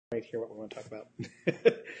right here what we want to talk about.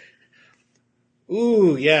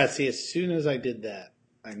 Ooh, yeah. See, as soon as I did that,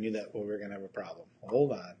 I knew that we were going to have a problem.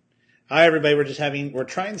 Hold on. Hi, everybody. We're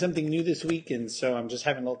trying something new this week, and so I'm just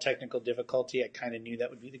having a little technical difficulty. I kind of knew that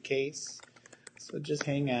would be the case. So just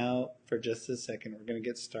hang out for just a second. We're going to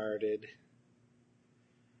get started.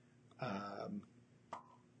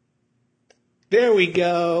 There we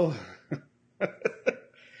go.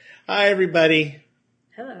 Hi, everybody.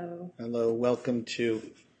 Hello. Hello. Welcome to...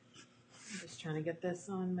 I'm just trying to get this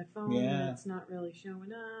on my phone. Yeah. It's not really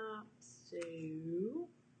showing up. So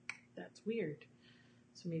that's weird.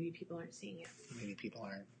 So maybe people aren't seeing it. Maybe people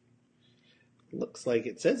aren't. Looks like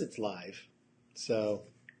it says it's live. So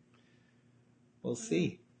we'll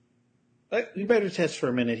see. But you better test for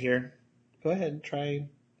a minute here. Go ahead and try.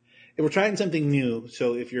 We're trying something new.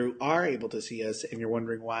 So if you are able to see us and you're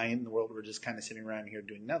wondering why in the world we're just kind of sitting around here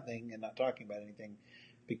doing nothing and not talking about anything,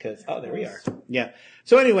 because, oh, there we are. Yeah.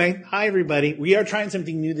 So anyway, hi, everybody. We are trying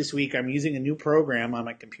something new this week. I'm using a new program on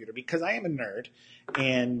my computer because I am a nerd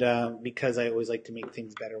and because I always like to make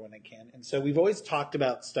things better when I can. And so we've always talked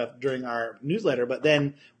about stuff during our newsletter, but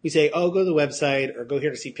then we say, oh, go to the website or go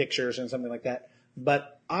here to see pictures and something like that.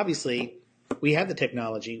 But obviously, we have the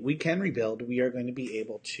technology. We can rebuild. We are going to be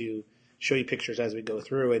able to show you pictures as we go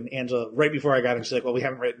through. And Angela, right before I got in, she's like, well, we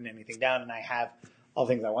haven't written anything down, and I have all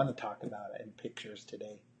things I want to talk about in pictures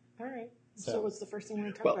today. All right. So what's the first thing we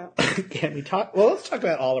want to talk about? Can we talk? Well, let's talk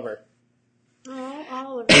about Oliver. Oh,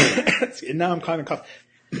 Oliver. Now I'm kind of cough.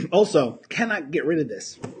 Also, cannot get rid of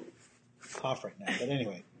this cough right now. But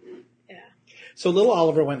anyway. Yeah. So little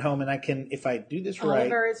Oliver went home, and I can, if I do this right.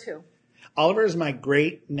 Oliver is who? Oliver is my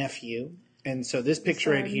great nephew. And so this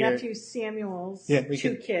picture right here. Nephew Samuel's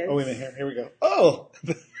two kids. Oh, wait a minute. Here we go. Oh!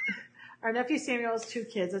 Our nephew Samuel's 2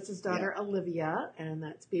 kids. That's his daughter Olivia, and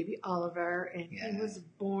that's baby Oliver. And he was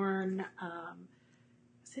born,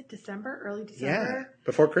 was it December? Early December? Yeah,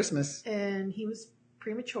 before Christmas. And he was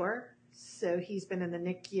premature, so he's been in the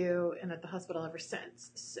NICU and at the hospital ever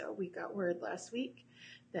since. So we got word last week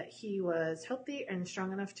that he was healthy and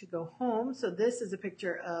strong enough to go home. So this is a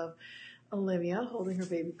picture of Olivia holding her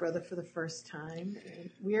baby brother for the first time.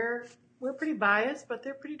 And we're pretty biased, but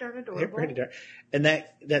they're pretty darn adorable. They're pretty darn. And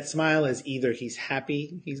that smile is either he's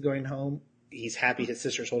happy he's going home, he's happy his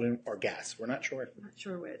sister's holding him, or gas. We're not sure. Not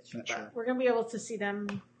sure which. Not sure. We're going to be able to see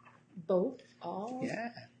them both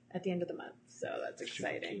at the end of the month. So that's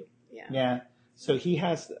exciting. Yeah. So he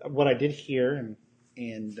has, what I did here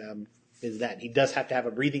and is that he does have to have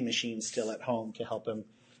a breathing machine still at home to help him.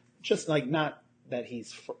 Just like, not that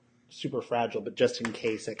he's super fragile, but just in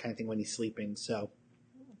case, that kind of thing when he's sleeping. So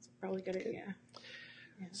that's probably good idea.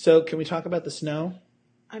 Yeah. So can we talk about the snow?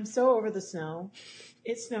 I'm so over the snow.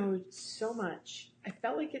 It snowed so much. I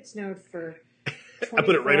felt like it snowed for 24 I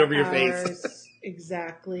put it right over your hours. face.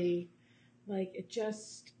 Exactly. Like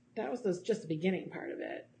that was just the beginning part of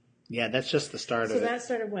it. Yeah, that's just the start of it. So that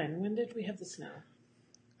started when? When did we have the snow?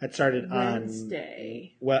 That started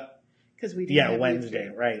Wednesday. What? Because we didn't have Wednesday,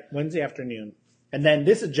 right. Wednesday afternoon. And then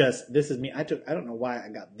this is me. I don't know why I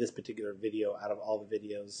got this particular video out of all the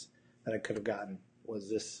videos that I could have gotten.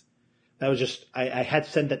 That was just, I had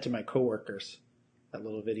sent that to my coworkers, that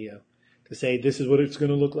little video, to say, this is what it's going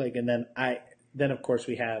to look like. And then of course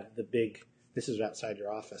we have the big, this is outside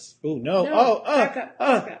your office. Ooh, no. Back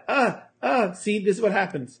up. See, this is what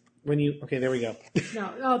happens okay, there we go.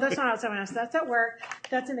 No, that's not outside my house. That's at work.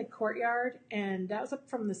 That's in the courtyard. And that was up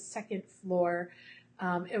from the second floor.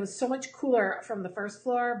 It was so much cooler from the first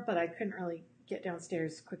floor, but I couldn't really get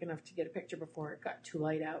downstairs quick enough to get a picture before it got too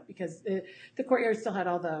light out because the courtyard still had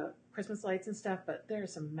all the Christmas lights and stuff, but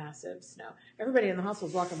there's some massive snow. Everybody in the house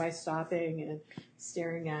was walking by, stopping and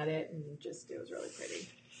staring at it, and it was really pretty.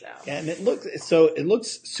 So. Yeah, and it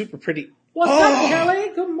looks super pretty. What's up,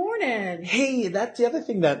 Kelly? Good morning. Hey, that's the other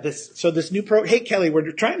thing this new hey, Kelly, we're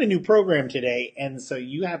trying a new program today, and so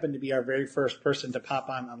you happen to be our very first person to pop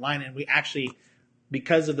online, and we actually,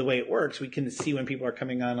 because of the way it works, we can see when people are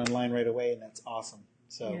coming online right away, and that's awesome.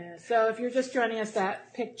 So if you're just joining us,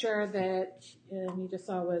 that picture that you just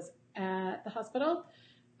saw was at the hospital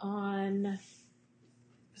on,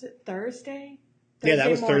 was it Thursday? Yeah, that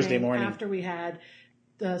was Thursday morning. After we had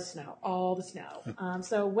the snow, all the snow.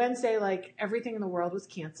 So Wednesday, like everything in the world was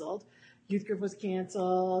canceled. Youth group was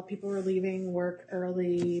canceled. People were leaving work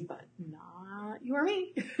early, but not you or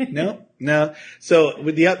me. No. So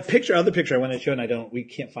with the other picture I want to show, and we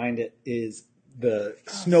can't find it, is the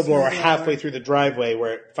snowblower halfway through the driveway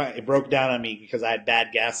where it broke down on me because I had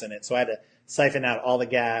bad gas in it. So I had to siphon out all the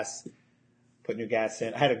gas, put new gas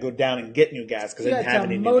in. I had to go down and get new gas because I didn't have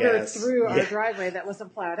any new gas. Motor through our driveway that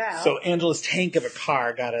wasn't plowed out. So Angela's tank of a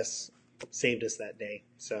car got us saved us that day.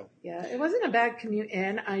 So Yeah, it wasn't a bad commute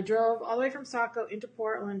in. I drove all the way from Saco into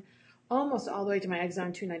Portland, almost all the way to my exit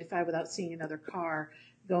on 295 without seeing another car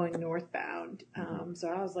going northbound. So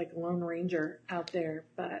I was like a lone ranger out there,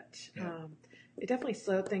 but it definitely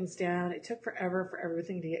slowed things down. It took forever for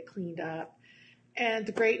everything to get cleaned up. And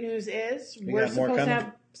the great news is we're got more supposed to coming.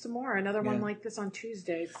 have some more, another one like this on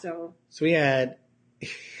Tuesday. So we had.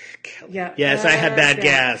 yeah. Yes, I had bad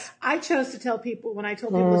gas. I chose to tell people, when I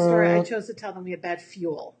told people the story, I chose to tell them we had bad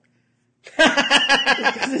fuel.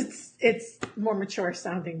 Because it's more mature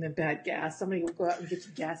sounding than bad gas. Somebody will go out and get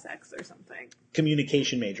you Gas X or something.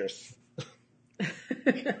 Communication majors. I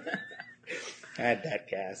had bad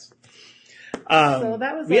gas. So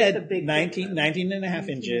that was we like had the big 19 and a half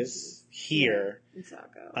inches here. In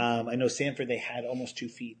Saco. I know Sanford, they had almost 2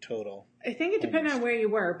 feet total. I think it depended on where you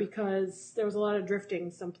were because there was a lot of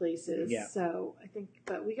drifting some places. Yeah. So I think,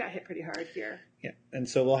 but we got hit pretty hard here. Yeah. And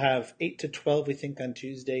so we'll have 8 to 12, we think, on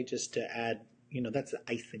Tuesday, just to add, that's the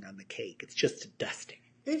icing on the cake. It's just a dusting.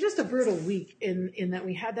 It was just a brutal week in that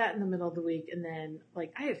we had that in the middle of the week. And then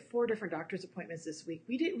I had 4 different doctor's appointments this week.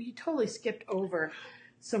 We totally skipped over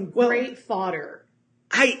some great fodder.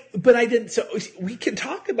 But I didn't. So we can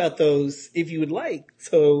talk about those if you would like.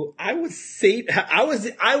 So I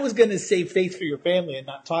was going to save face for your family and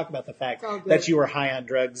not talk about the fact that you were high on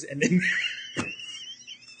drugs. And then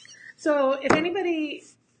So if anybody,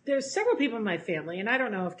 there's several people in my family, and I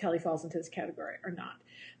don't know if Kelly falls into this category or not,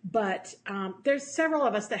 but there's several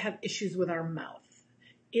of us that have issues with our mouth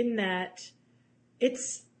in that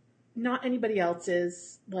it's not anybody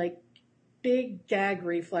else's big gag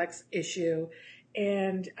reflex issue.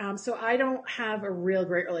 And so I don't have a real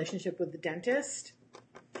great relationship with the dentist.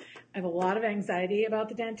 I have a lot of anxiety about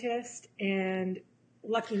the dentist. And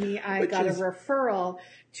lucky me, I got a referral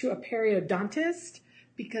to a periodontist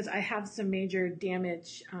because I have some major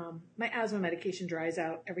damage. My asthma medication dries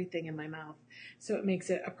out everything in my mouth. So it makes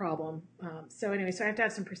it a problem. So I have to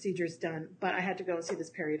have some procedures done. But I had to go and see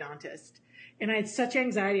this periodontist. And I had such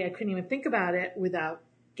anxiety, I couldn't even think about it without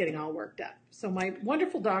getting all worked up. So my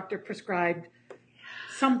wonderful doctor prescribed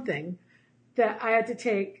something that I had to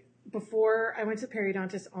take before I went to the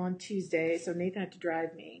periodontist on Tuesday. So Nathan had to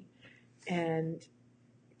drive me. And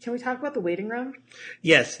can we talk about the waiting room?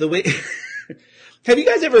 Yes, Have you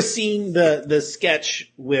guys ever seen the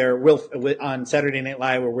sketch where on Saturday Night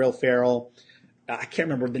Live where Will Ferrell, I can't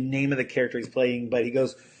remember the name of the character he's playing, but he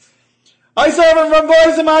goes, "I suffer from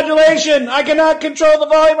voice modulation. I cannot control the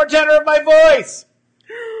volume or tenor of my voice."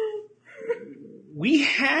 We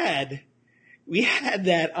had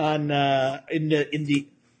that on in the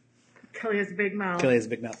Kelly has a big mouth. Kelly has a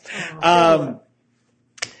big mouth.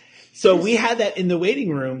 So we had that in the waiting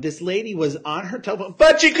room. This lady was on her telephone,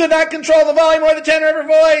 but she could not control the volume or the tenor of her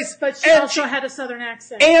voice. But she also had a southern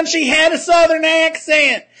accent. And she had a southern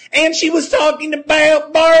accent. And she was talking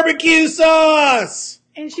about barbecue sauce.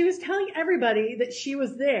 And she was telling everybody that she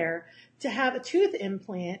was there to have a tooth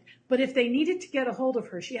implant, but if they needed to get a hold of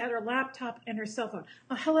her, she had her laptop and her cell phone.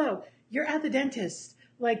 Oh, hello, you're at the dentist.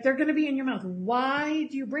 They're going to be in your mouth. Why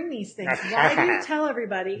do you bring these things? Why do you tell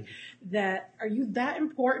everybody that, are you that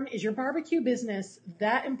important? Is your barbecue business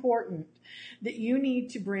that important that you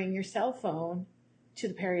need to bring your cell phone to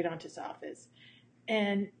the periodontist's office?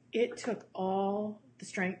 And it took all the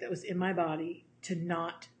strength that was in my body to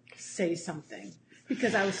not say something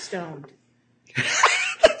because I was stoned.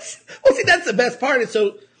 Well, see, that's the best part.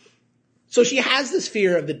 So she has this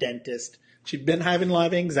fear of the dentist. She'd been having a lot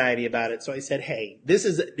of anxiety about it. So I said, hey, this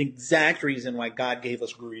is the exact reason why God gave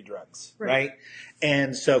us gooey drugs, right?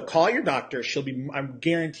 And so call your doctor. I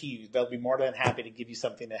guarantee you, they'll be more than happy to give you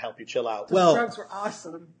something to help you chill out. The drugs were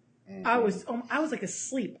awesome. Mm-hmm. I was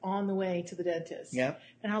asleep on the way to the dentist. Yeah.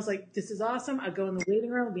 And I was like, this is awesome. I'll go in the waiting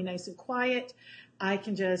room. It'll be nice and quiet. I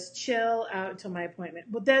can just chill out until my appointment.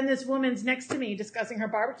 But then this woman's next to me discussing her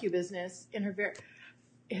barbecue business in her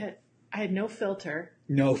I had no filter.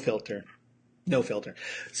 No filter.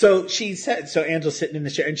 So Angela's sitting in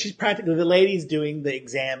the chair and she's practically, the lady's doing the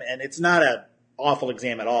exam and it's not an awful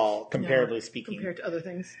exam at all, comparatively speaking. Compared to other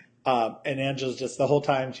things. And Angela's just, the whole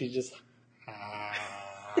time, she's just,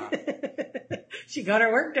 She got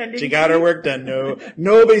her work done, didn't she? She got her work done. No,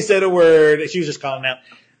 nobody said a word. She was just calling out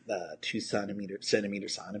 2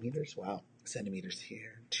 centimeters. Wow. Centimeters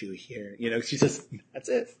here, 2 here. She's just, that's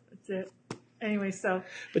it. Anyway, so.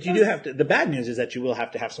 But you do have to, the bad news is that you will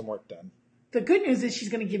have to have some work done. The good news is she's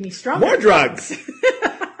going to give me stronger more drugs.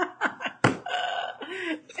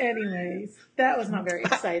 Anyways, that was not very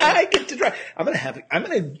exciting. I get to try.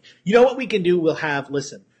 You know what we can do? We'll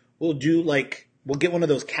do we'll get one of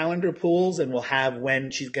those calendar pools and we'll have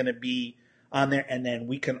when she's going to be on there, and then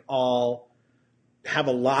we can all have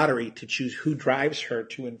a lottery to choose who drives her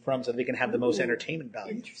to and from, so they can have the most entertainment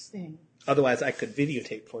value. Interesting. Otherwise, I could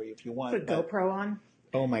videotape for you if you want. Put a GoPro on.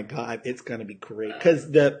 Oh my God, it's gonna be great because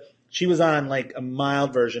she was on like a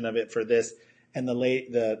mild version of it for this, and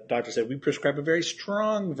the doctor said we prescribe a very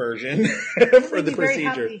strong version for the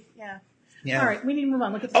procedure. Yeah. Yeah. All right, we need to move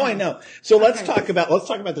on. Look at the I know. So let's talk about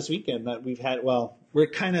this weekend that we've had. Well, we're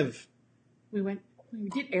kind of. We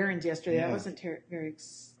did errands yesterday. Yeah. I wasn't very.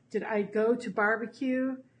 Did I go to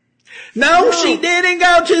barbecue? No, she didn't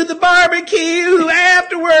go to the barbecue.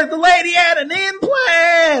 Afterward, the lady had an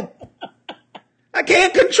implant. I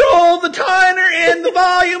can't control the toner and the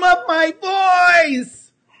volume of my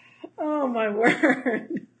voice. Oh my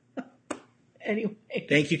word. Anyway.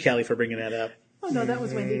 Thank you, Kelly, for bringing that up. Oh no, that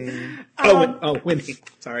was Wendy. Wendy.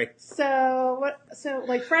 Sorry. So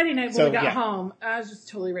like Friday night when we got home, I was just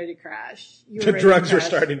totally ready to crash. The drugs were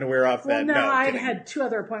starting to wear off then. Well, no, I had 2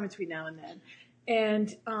 other appointments between now and then.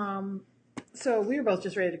 And so we were both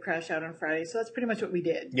just ready to crash out on Friday. So that's pretty much what we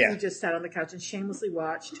did. Yeah. We just sat on the couch and shamelessly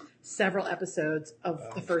watched several episodes of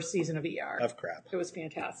the first season of ER. Of crap. It was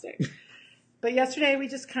fantastic. But yesterday we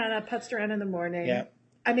just kind of putzed around in the morning. Yeah.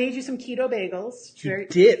 I made you some keto bagels. You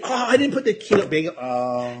did? Oh, I didn't put the keto bagel.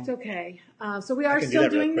 Oh. It's okay. So we are still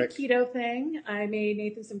doing the keto thing. I made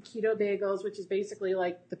Nathan some keto bagels, which is basically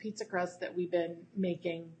like the pizza crust that we've been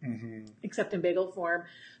making, except in bagel form.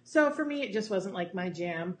 So for me, it just wasn't like my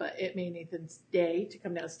jam, but it made Nathan's day to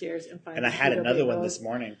come downstairs and find. And I had another one this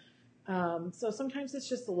morning. So sometimes it's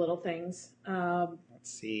just the little things.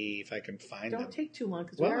 Let's see if I can find them. Don't take too long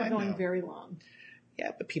because we are going very long.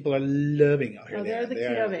 Yeah, but people are loving out here. Oh, they're the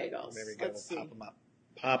keto bagels. There we go. Let's see. Pop them up.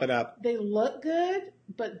 Pop it up. They look good,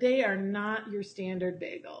 but they are not your standard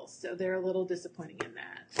bagels. So they're a little disappointing in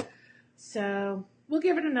that. So we'll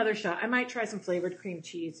give it another shot. I might try some flavored cream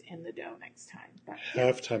cheese in the dough next time.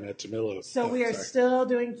 Halftime at Tamillo's. So we are still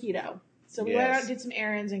doing keto. So we went out and did some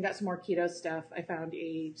errands and got some more keto stuff. I found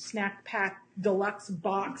a snack pack deluxe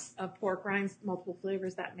box of pork rinds, multiple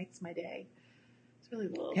flavors. That makes my day. Really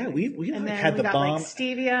little. Yeah, we and then had we the got bomb. Like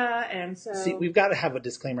stevia, and so see, we've got to have a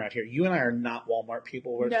disclaimer out here. You and I are not Walmart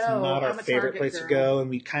people. It's not our favorite place to go, and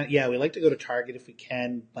we we like to go to Target if we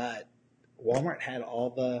can, but Walmart had all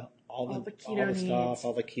the keto stuff,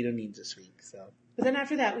 all the keto needs this week. So, but then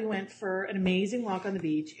after that, we went for an amazing walk on the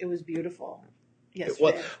beach. It was beautiful. Yes.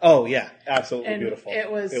 Oh yeah, absolutely and beautiful. It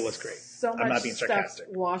was great. So much I'm not being sarcastic.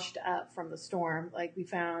 Stuff washed up from the storm. Like we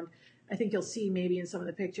found. I think you'll see maybe in some of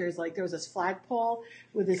the pictures, like there was this flagpole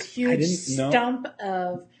with this huge stump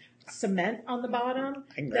of cement on the bottom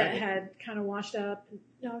that had kind of washed up.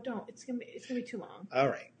 No, don't. It's gonna be too long. All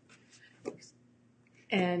right.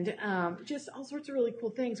 And just all sorts of really cool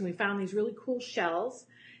things. And we found these really cool shells,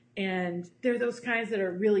 and they're those kinds that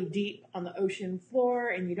are really deep on the ocean floor,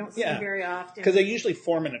 and you don't see them very often because they usually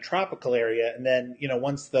form in a tropical area, and then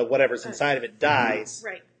once the whatever's inside of it dies,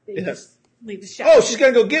 right? They just leave the shell. Oh, she's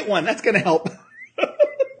gonna go get one. That's gonna help.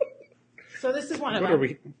 So this is one of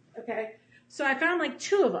them. Okay. So I found like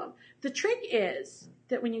 2 of them. The trick is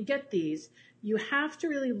that when you get these, you have to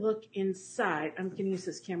really look inside. I'm going to use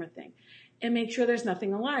this camera thing and make sure there's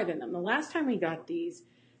nothing alive in them. The last time we got these,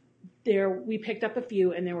 we picked up a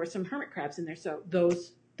few and there were some hermit crabs in there. So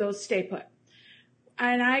those stay put.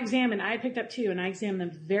 And I picked up 2 and I examined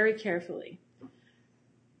them very carefully.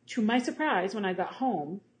 To my surprise, when I got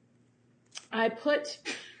home, I put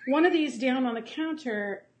one of these down on the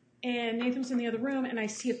counter and Nathan's in the other room and I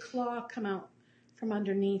see a claw come out from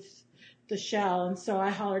underneath the shell. And so I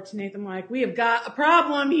hollered to Nathan like, we have got a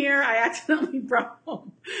problem here. I accidentally brought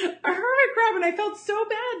home a hermit crab and I felt so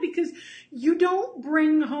bad because you don't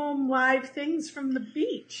bring home live things from the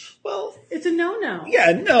beach. Well, it's a no-no.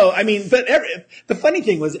 Yeah, no. I mean, but the funny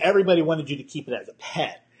thing was everybody wanted you to keep it as a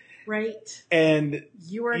pet. Right. And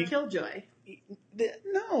you were a killjoy.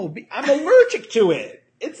 No, I'm allergic to it.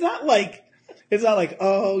 It's not like,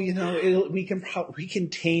 oh, we can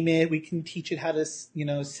tame it. We can teach it how to,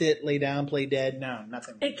 sit, lay down, play dead. No,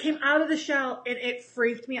 nothing. It came out of the shell and it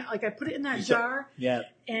freaked me out. Like I put it in that jar. Yeah.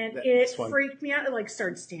 And it freaked me out. It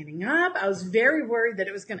started standing up. I was very worried that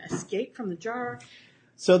it was going to escape from the jar.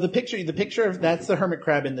 So the picture of that's the hermit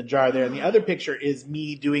crab in the jar there, and the other picture is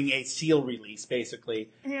me doing a seal release,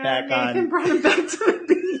 basically. Yeah, Nathan brought him back to the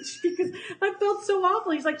beach because I felt so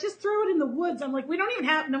awful. He's like, just throw it in the woods. I'm like, we don't even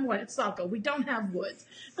have, number 1, it's Saco. We don't have woods.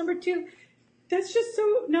 Number 2, that's just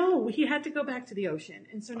no, he had to go back to the ocean.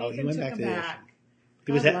 And so Nathan took him back.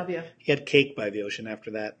 I love you. He had cake by the ocean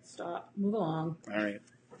after that. Stop. Move along. All right.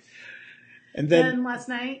 And then last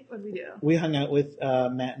night, what did we do? We hung out with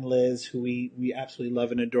Matt and Liz, who we absolutely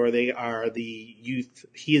love and adore. They are the youth.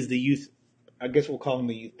 He is the youth I guess we'll call him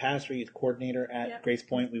the youth pastor, youth coordinator at Yep. Grace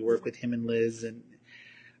Point. We work with him and Liz, and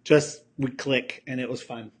just we click, and it was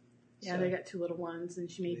fun. Yeah, So, they got 2 little ones, and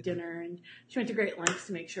she made dinner, and she went to great lengths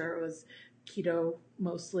to make sure it was keto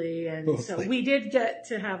mostly. And so Mostly. we did get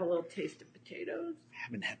to have a little taste of potatoes. I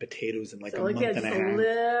haven't had potatoes in like So a we month get and just a a half.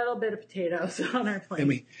 little bit of potatoes on our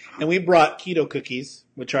plate. And we brought keto cookies,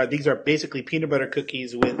 these are basically peanut butter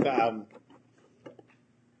cookies with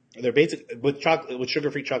they're basic with chocolate with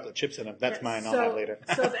sugar-free chocolate chips in them. That's Yeah, mine. I'll have later.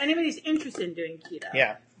 So if anybody's interested in doing keto,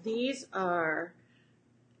 Yeah. these are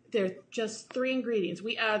they're just 3 ingredients.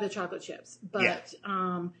 We add the chocolate chips, but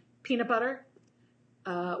peanut butter.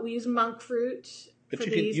 We use monk fruit But for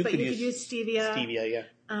you could- these, you but could you could use use stevia. Stevia,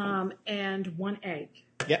 yeah. And 1 egg,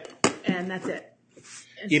 Yep. and that's it.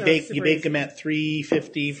 And You so bake it's you super bake easy. them at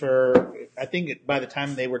 350 for I think by the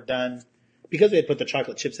time they were done, because they had put the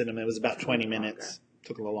chocolate chips in them, it was about 20 minutes.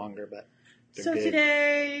 Took a little longer, but they're So good.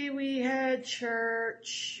 today we had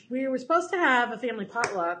church. We were supposed to have a family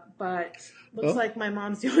potluck, but looks Oh. like my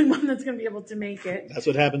mom's the only one that's going to be able to make it. That's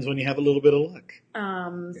what happens when you have a little bit of luck.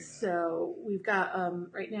 So we've got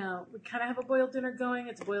right now we kind of have a boiled dinner going.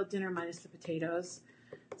 It's a boiled dinner minus the potatoes.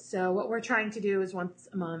 So what we're trying to do is once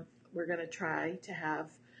a month we're going to try to have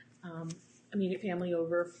immediate family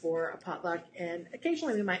over for a potluck, and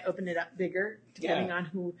occasionally we might open it up bigger depending on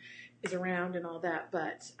who is around and all that.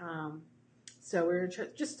 But so we're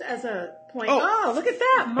just as a point. Oh, look at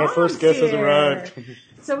that! Our Mom's first guest has here. arrived.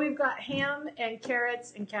 So we've got ham and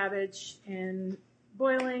carrots and cabbage and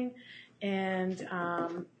boiling, and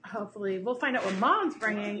hopefully we'll find out what Mom's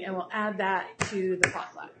bringing, and we'll add that to the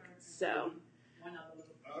potluck. So,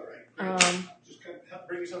 All right. Just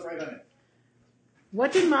bring yourself right on it.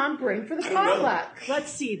 what did Mom bring for the potluck?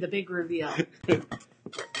 Let's see the big reveal.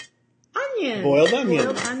 Onions. Boiled onions.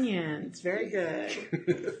 Boiled onions. Very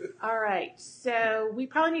good. All right. So we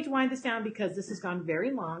probably need to wind this down because this has gone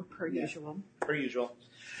very long, per usual. Per usual.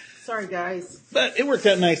 Sorry, guys. But it worked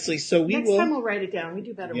out nicely, so we Next will. time we'll write it down. We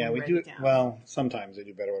do better Yeah, when we we write do it it. down. Well, sometimes we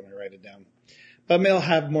do better when we write it down. But I'll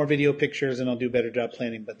have more video pictures and I'll do a better job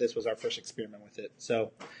planning. But this was our first experiment with it.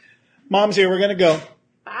 So, Mom's here. We're going to go.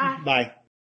 Bye. Bye.